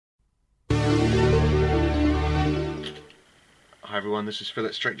Hi everyone, this is Phil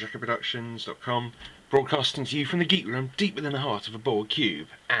at Straitjacketproductions.com, broadcasting to you from the geek room deep within the heart of a board cube.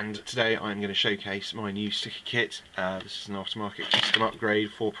 And today I'm going to showcase my new sticker kit. This is an aftermarket custom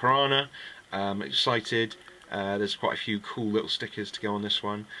upgrade for Piranha. Excited. There's quite a few cool little stickers to go on this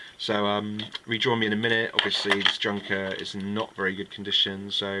one. So rejoin me in a minute. Obviously this junker is in not very good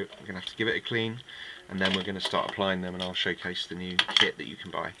condition, so I'm going to have to give it a clean, and then we're going to start applying them and I'll showcase the new kit that you can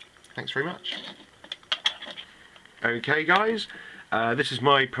buy. Thanks very much. Okay guys, this is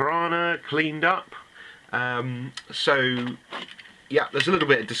my Piranha cleaned up. So yeah, there's a little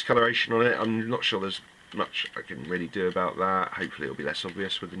bit of discoloration on it. I'm not sure there's much I can really do about that. Hopefully it'll be less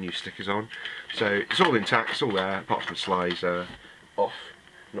obvious with the new stickers on. So it's all intact, it's all there, apart from the slides off.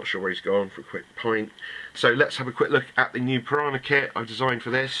 Not sure where he's gone for a quick pint. So let's have a quick look at the new Piranha kit I've designed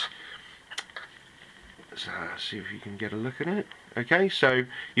for this. Let's see if you can get a look at it. Okay, so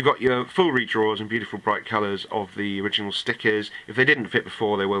you've got your full redraws and beautiful bright colours of the original stickers. If they didn't fit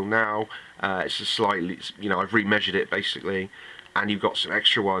before, they will now. It's a slightly, you know, I've remeasured it basically, and you've got some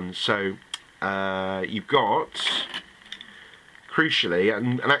extra ones. So you've got, crucially,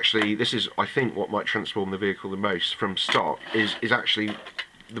 and actually this is I think what might transform the vehicle the most from stock, is actually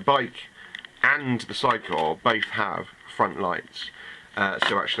the bike and the sidecar both have front lights.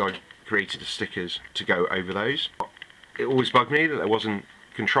 So actually I created the stickers to go over those. It always bugged me that there wasn't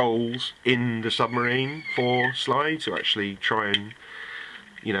controls in the submarine for Slide to actually try and,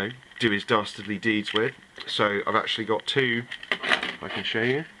 you know, do his dastardly deeds with. So I've actually got two, if I can show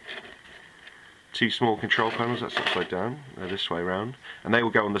you, two small control panels. That's upside down, they're this way around, and they will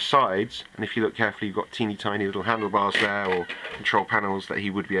go on the sides, and if you look carefully you've got teeny tiny little handlebars there, or control panels that he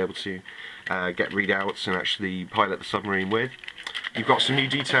would be able to get readouts and actually pilot the submarine with. You've got some new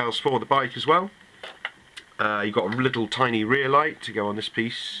details for the bike as well. You've got a little tiny rear light to go on this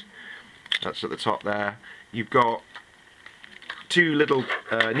piece, that's at the top there. You've got two little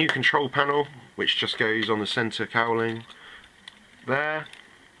new control panel which just goes on the centre cowling there,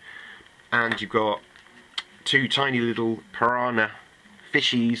 and you've got two tiny little Piranha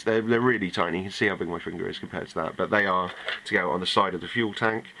fishies. They're really tiny, you can see how big my finger is compared to that, but they are to go on the side of the fuel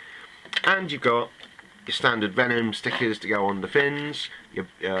tank. And you've got your standard Venom stickers to go on the fins, your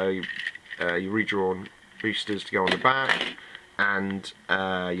redrawn boosters to go on the back, and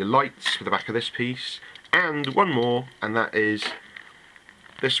your lights for the back of this piece, and one more, and that is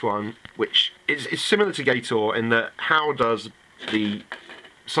this one, which is similar to Gator in that how does the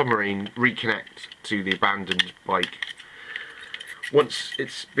submarine reconnect to the abandoned bike once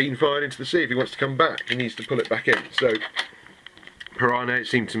it's been fired into the sea? If he wants to come back, he needs to pull it back in. So Piranha, it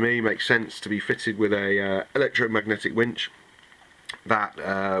seemed to me, makes sense to be fitted with a electromagnetic winch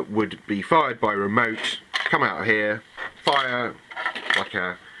that would be fired by remote, come out here, fire like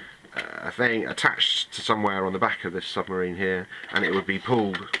a thing attached to somewhere on the back of this submarine here, and it would be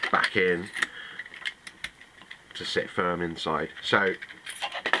pulled back in to sit firm inside. So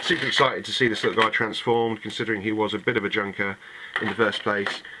super excited to see this little guy transformed, considering he was a bit of a junker in the first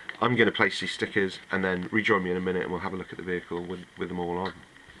place. I'm going to place these stickers and then rejoin me in a minute and we'll have a look at the vehicle with them all on.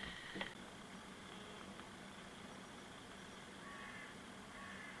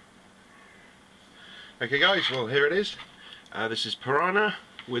 Okay guys, well here it is. This is Piranha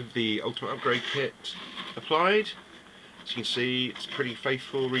with the Ultimate Upgrade Kit applied. As you can see, it's a pretty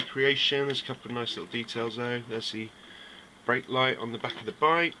faithful recreation. There's a couple of nice little details though. There's the brake light on the back of the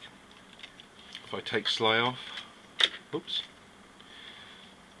bike. If I take Sly off, oops.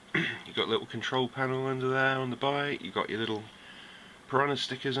 You've got a little control panel under there on the bike. You've got your little Piranha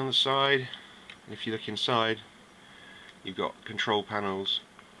stickers on the side. And if you look inside, you've got control panels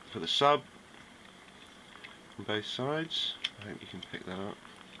for the sub on both sides. I hope you can pick that up.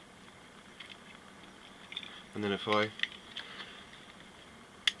 And then if I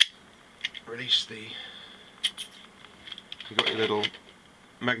release you've got your little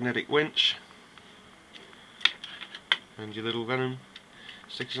magnetic winch and your little Venom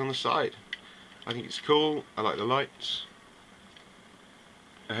stickers on the side. I think it's cool, I like the lights.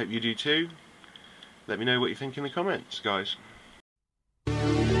 I hope you do too. Let me know what you think in the comments, guys.